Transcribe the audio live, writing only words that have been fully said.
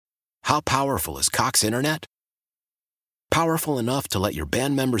How powerful is Cox Internet? Powerful enough to let your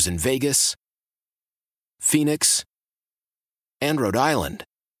band members in Vegas, Phoenix, and Rhode Island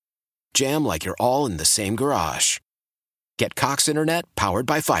jam like you're all in the same garage. Get Cox Internet powered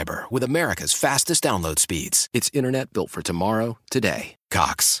by fiber with America's fastest download speeds. It's internet built for tomorrow, today.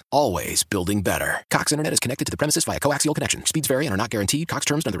 Cox, always building better. Cox Internet is connected to the premises via coaxial connection. Speeds vary and are not guaranteed. Cox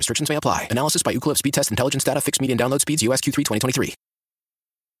terms and other restrictions may apply. Analysis by Ookla Speed Test Intelligence Data. Fixed median download speeds. US Q3 2023.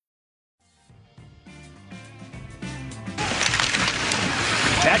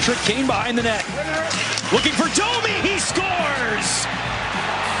 Patrick Kane behind the net. Looking for Domi. He scores!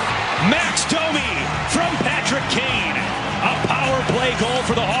 Max Domi from Patrick Kane. A power play goal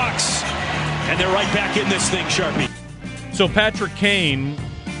for the Hawks. And they're right back in this thing, Sharpie. So Patrick Kane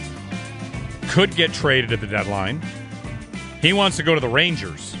could get traded at the deadline. He wants to go to the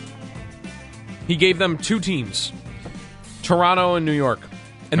Rangers. He gave them two teams, Toronto and New York.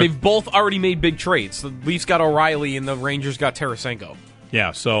 And they've both already made big trades. The Leafs got O'Reilly and the Rangers got Tarasenko.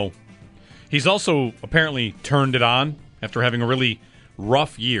 Yeah, so he's also apparently turned it on after having a really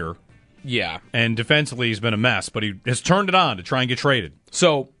rough year. Yeah. And defensively, he's been a mess, but he has turned it on to try and get traded.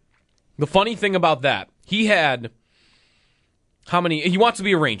 So, the funny thing about that, he had how many? He wants to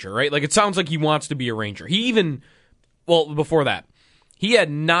be a Ranger, right? Like, it sounds like he wants to be a Ranger. He even, well, before that, he had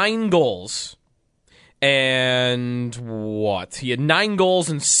 9 goals and what? He had 9 goals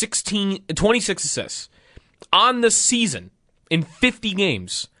and 26 assists on the season in 50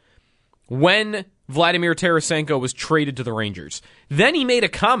 games when Vladimir Tarasenko was traded to the Rangers. Then he made a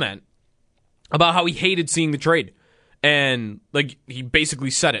comment about how he hated seeing the trade. And like he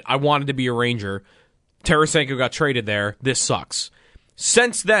basically said it. I wanted to be a Ranger. Tarasenko got traded there. This sucks.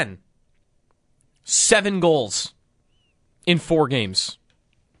 Since then, 7 goals in 4 games.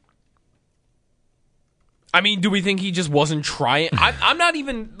 I mean, do we think he just wasn't trying? I'm not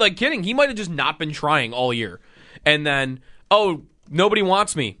even like kidding. He might have just not been trying all year. And then, oh, nobody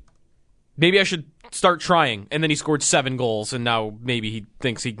wants me. Maybe I should start trying. And then he scored 7 goals, and now maybe he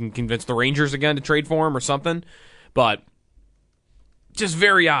thinks he can convince the Rangers again to trade for him or something. But just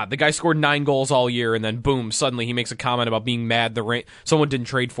very odd. The guy scored 9 goals all year, and then boom, suddenly he makes a comment about being mad someone didn't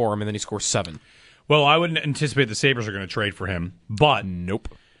trade for him, and then he scores 7. Well, I wouldn't anticipate the Sabres are going to trade for him, but nope.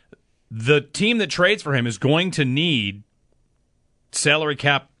 The team that trades for him is going to need salary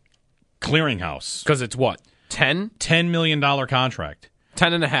cap clearinghouse. Because it's what? 10? $10 million contract.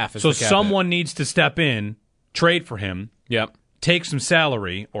 10.5 is so the cap someone hit. Needs to step in, trade for him, Yep. take some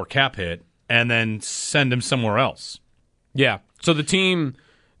salary or cap hit, and then send him somewhere else. Yeah. So the team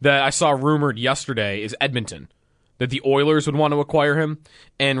that I saw rumored yesterday is Edmonton, that the Oilers would want to acquire him.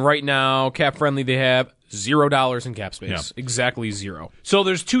 And right now, cap friendly, they have $0 in cap space. Yeah. Exactly 0. So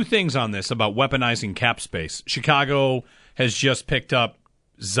there's 2 things on this about weaponizing cap space. Chicago has just picked up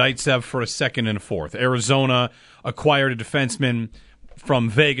Zaitsev for a second and a fourth. Arizona acquired a defenseman from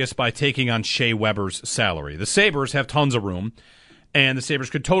Vegas by taking on Shea Weber's salary. The Sabres have tons of room, and the Sabres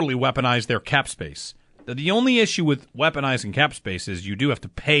could totally weaponize their cap space. The only issue with weaponizing cap space is you do have to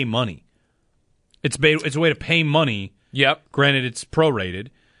pay money. It's a way to pay money. Yep. Granted, it's prorated,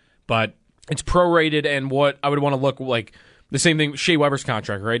 but it's prorated, and what I would want to look like the same thing. Shea Weber's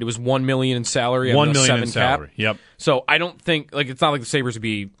contract, right? It was $1 million in salary, $1 million 7 in salary. cap. Yep. So I don't think like it's not like the Sabres would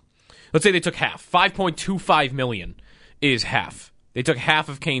be. Let's say they took half. $5.25 million is half. They took half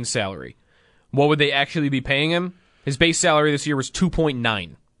of Kane's salary. What would they actually be paying him? His base salary this year was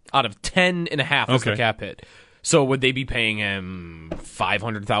 2.9 out of 10.5 is the cap hit. So would they be paying him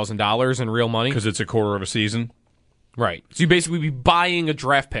 $500,000 in real money? Because it's a quarter of a season. Right. So you basically be buying a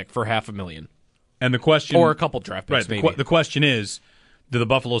draft pick for $500,000. And the question, or a couple draft picks, right, maybe. The question is, do the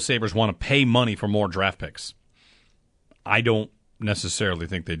Buffalo Sabres want to pay money for more draft picks? I don't necessarily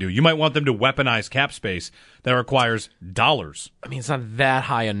think they do. You might want them to weaponize cap space that requires dollars. I mean, it's not that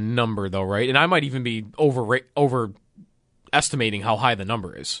high a number, though, right? And I might even be overestimating how high the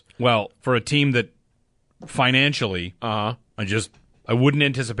number is. Well, for a team that financially, I wouldn't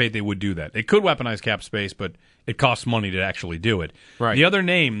anticipate they would do that. It could weaponize cap space, but it costs money to actually do it. Right. The other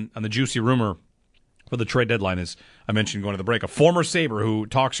name on the juicy rumor for the trade deadline is, I mentioned going to the break, a former Sabre who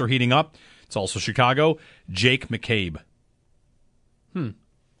talks are heating up. It's also Chicago, Jake McCabe.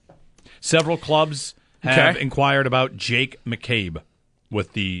 Several clubs have inquired about Jake McCabe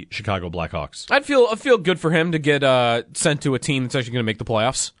with the Chicago Blackhawks. I'd feel good for him to get sent to a team that's actually going to make the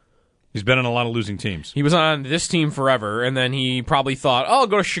playoffs. He's been on a lot of losing teams. He was on this team forever, and then he probably thought, oh, I'll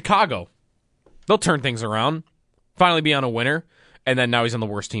go to Chicago. They'll turn things around, finally be on a winner, and then now he's on the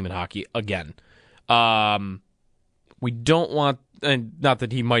worst team in hockey again. We don't want, and not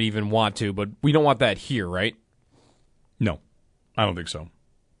that he might even want to, but we don't want that here, right? No, I don't think so.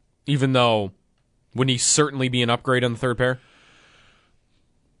 even though wouldn't he certainly be an upgrade on the third pair?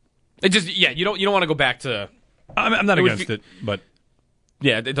 It just, you don't want to go back to. I'm not against it, but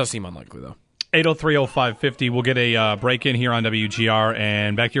yeah, it does seem unlikely though. 803-0550. We'll get a break in here on WGR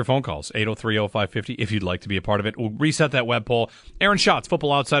and back to your phone calls. 803-0550 if you'd like to be a part of it. We'll reset that web poll. Aaron Schatz,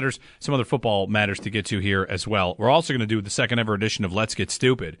 Football Outsiders, some other football matters to get to here as well. We're also going to do the second ever edition of Let's Get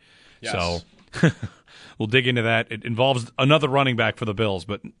Stupid. Yes. So we'll dig into that. It involves another running back for the Bills,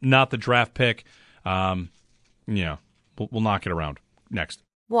 but not the draft pick. We'll knock it around next.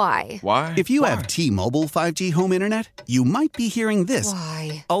 Why? If you have T-Mobile 5G home internet, you might be hearing this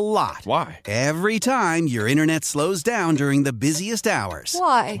Why? a lot. Why? Every time your internet slows down during the busiest hours.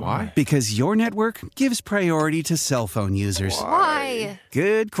 Why? Because your network gives priority to cell phone users. Why?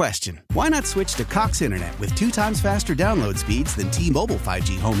 Good question. Why not switch to Cox Internet with 2 times faster download speeds than T-Mobile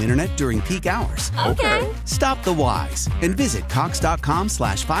 5G home internet during peak hours? Okay. Stop the whys and visit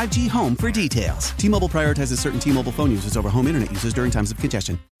cox.com/5G home for details. T-Mobile prioritizes certain T-Mobile phone users over home internet users during times of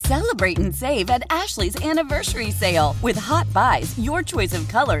congestion. Celebrate and save at Ashley's Anniversary Sale. With Hot Buys, your choice of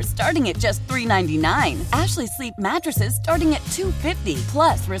colors starting at just $3.99. Ashley Sleep mattresses starting at $2.50.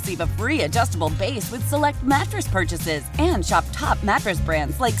 Plus, receive a free adjustable base with select mattress purchases. And shop top mattress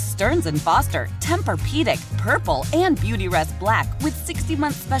brands like Stearns & Foster, Tempur-Pedic, Purple, and Beautyrest Black with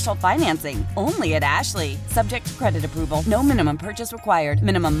 60-month special financing. Only at Ashley. Subject to credit approval. No minimum purchase required.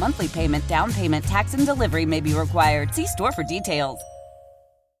 Minimum monthly payment, down payment, tax, and delivery may be required. See store for details.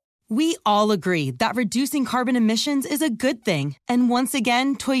 We all agree that reducing carbon emissions is a good thing. And once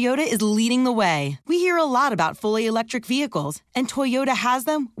again, Toyota is leading the way. We hear a lot about fully electric vehicles, and Toyota has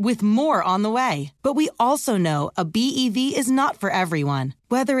them with more on the way. But we also know a BEV is not for everyone.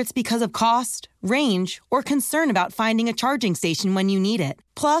 Whether it's because of cost, range, or concern about finding a charging station when you need it.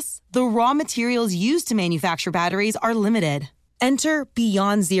 Plus, the raw materials used to manufacture batteries are limited. Enter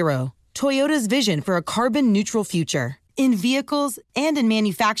Beyond Zero, Toyota's vision for a carbon-neutral future. In vehicles and in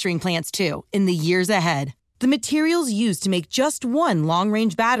manufacturing plants, too, in the years ahead. The materials used to make just one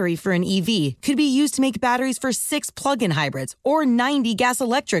long-range battery for an EV could be used to make batteries for 6 plug-in hybrids or 90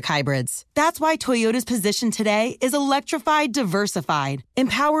 gas-electric hybrids. That's why Toyota's position today is electrified, diversified,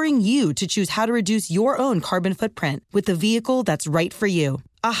 empowering you to choose how to reduce your own carbon footprint with the vehicle that's right for you.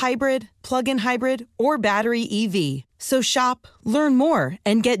 A hybrid, plug-in hybrid, or battery EV. So shop, learn more,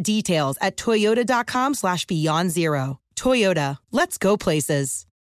 and get details at toyota.com/beyondzero. Toyota, let's go places.